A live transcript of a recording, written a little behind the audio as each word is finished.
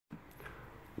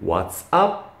What's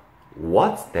Up?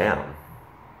 What's Down?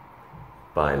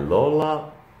 By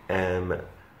Lola M.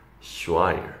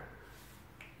 Schreier.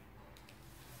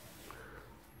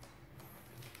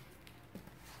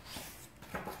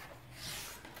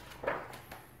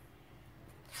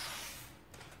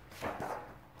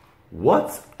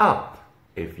 What's up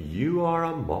if you are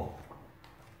a mole?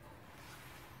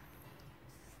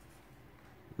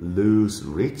 Lose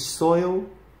rich soil,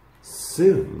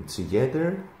 soon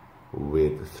together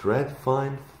with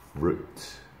thread-fine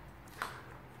fruit.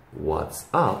 What's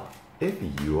up if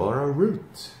you are a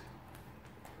root?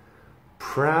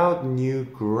 Proud new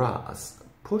grass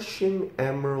pushing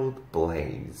emerald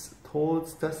blaze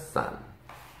towards the sun.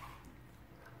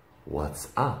 What's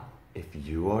up if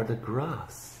you are the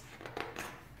grass?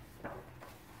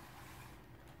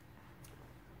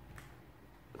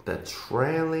 The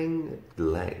trailing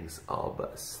legs of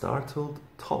a startled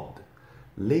toad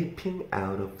leaping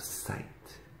out of sight.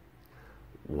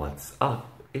 What's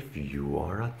up if you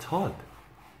are a toad?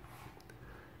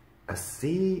 A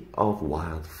sea of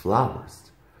wild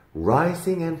flowers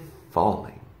rising and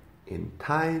falling in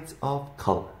tides of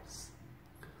colors.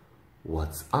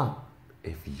 What's up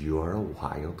if you are a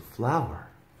wild flower?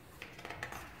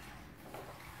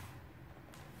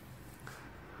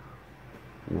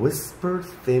 Whisper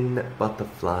thin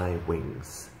butterfly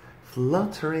wings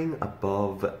fluttering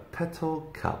above petal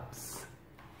cups.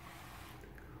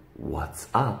 What's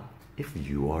up if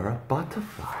you are a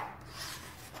butterfly?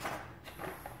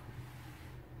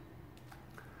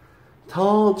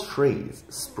 Tall trees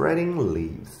spreading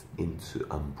leaves into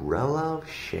umbrella of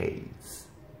shades.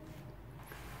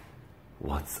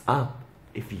 What's up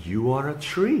if you are a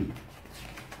tree?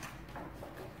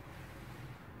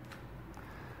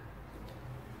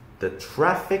 The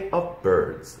traffic of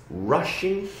birds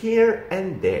rushing here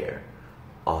and there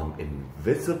on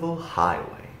invisible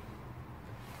highway.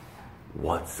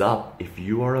 What's up if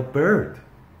you are a bird?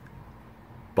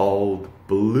 Bold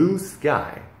blue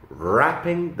sky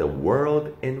wrapping the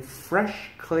world in fresh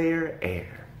clear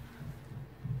air.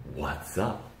 What's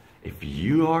up if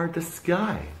you are the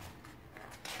sky?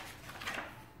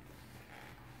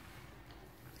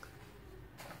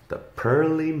 The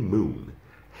pearly moon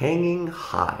hanging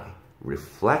high,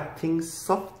 reflecting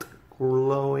soft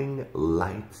glowing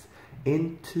lights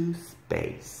into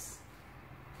space.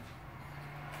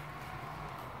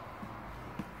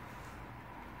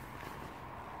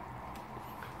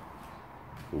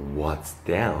 What's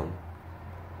down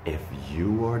if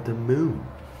you are the moon?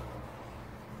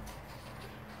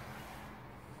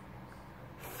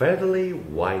 Feathery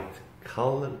white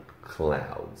colored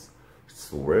clouds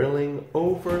swirling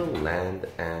over land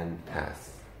and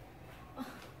past.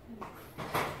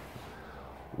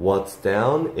 What's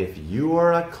down if you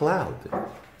are a cloud?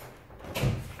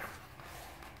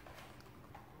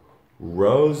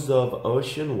 Rows of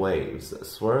ocean waves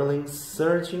swirling,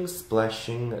 surging,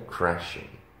 splashing,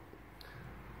 crashing.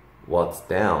 What's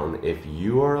down if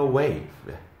you are a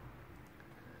wave?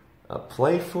 A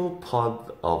playful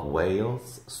pod of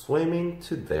whales swimming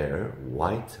to their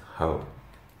white home.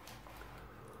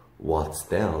 What's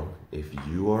down if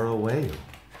you are a whale?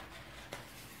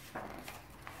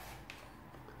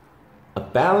 A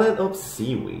ballad of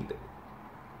seaweed,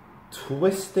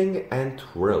 twisting and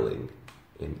twirling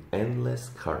in endless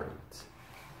current.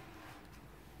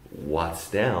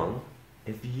 What's down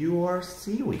if you are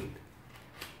seaweed?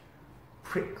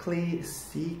 Prickly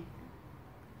sea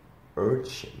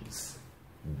urchins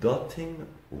dotting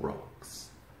rocks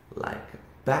like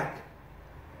back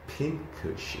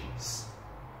pincushions.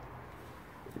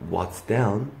 What's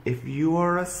down if you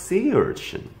are a sea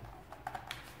urchin?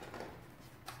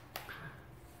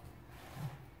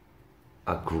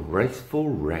 A graceful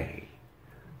ray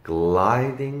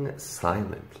gliding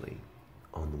silently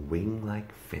on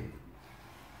wing-like fin.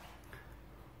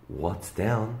 What's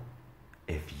down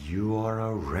if you are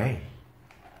a ray?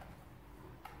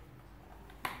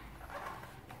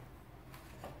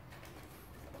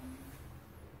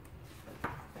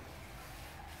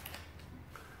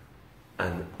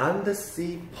 An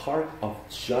undersea park of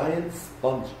giant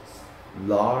sponges,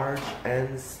 large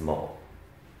and small.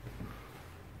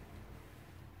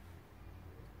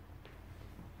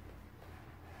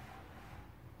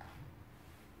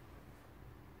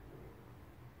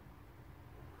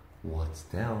 What's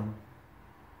down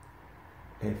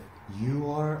if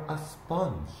you are a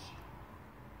sponge?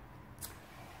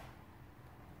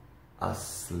 A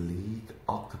sleek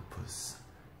octopus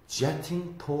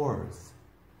jetting towards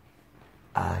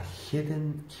a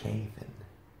hidden cave-in.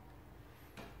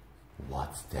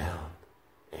 What's down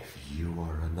if you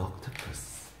are an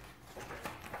octopus?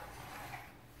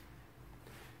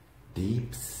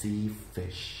 deep sea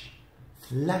fish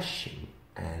flashing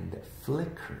and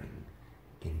flickering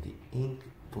in the ink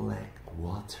black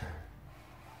water.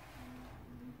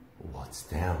 What's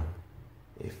down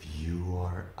if you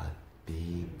are a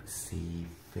deep sea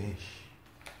fish?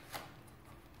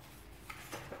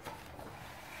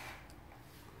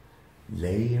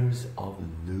 Layers of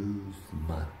loose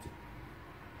mud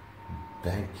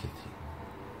blanketing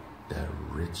the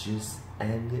ridges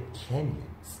and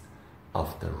canyons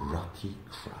of the rocky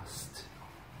crust.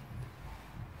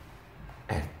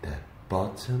 At the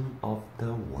bottom of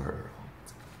the world.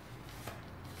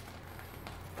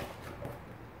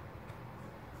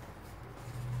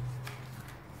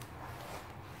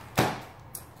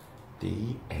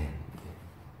 The end.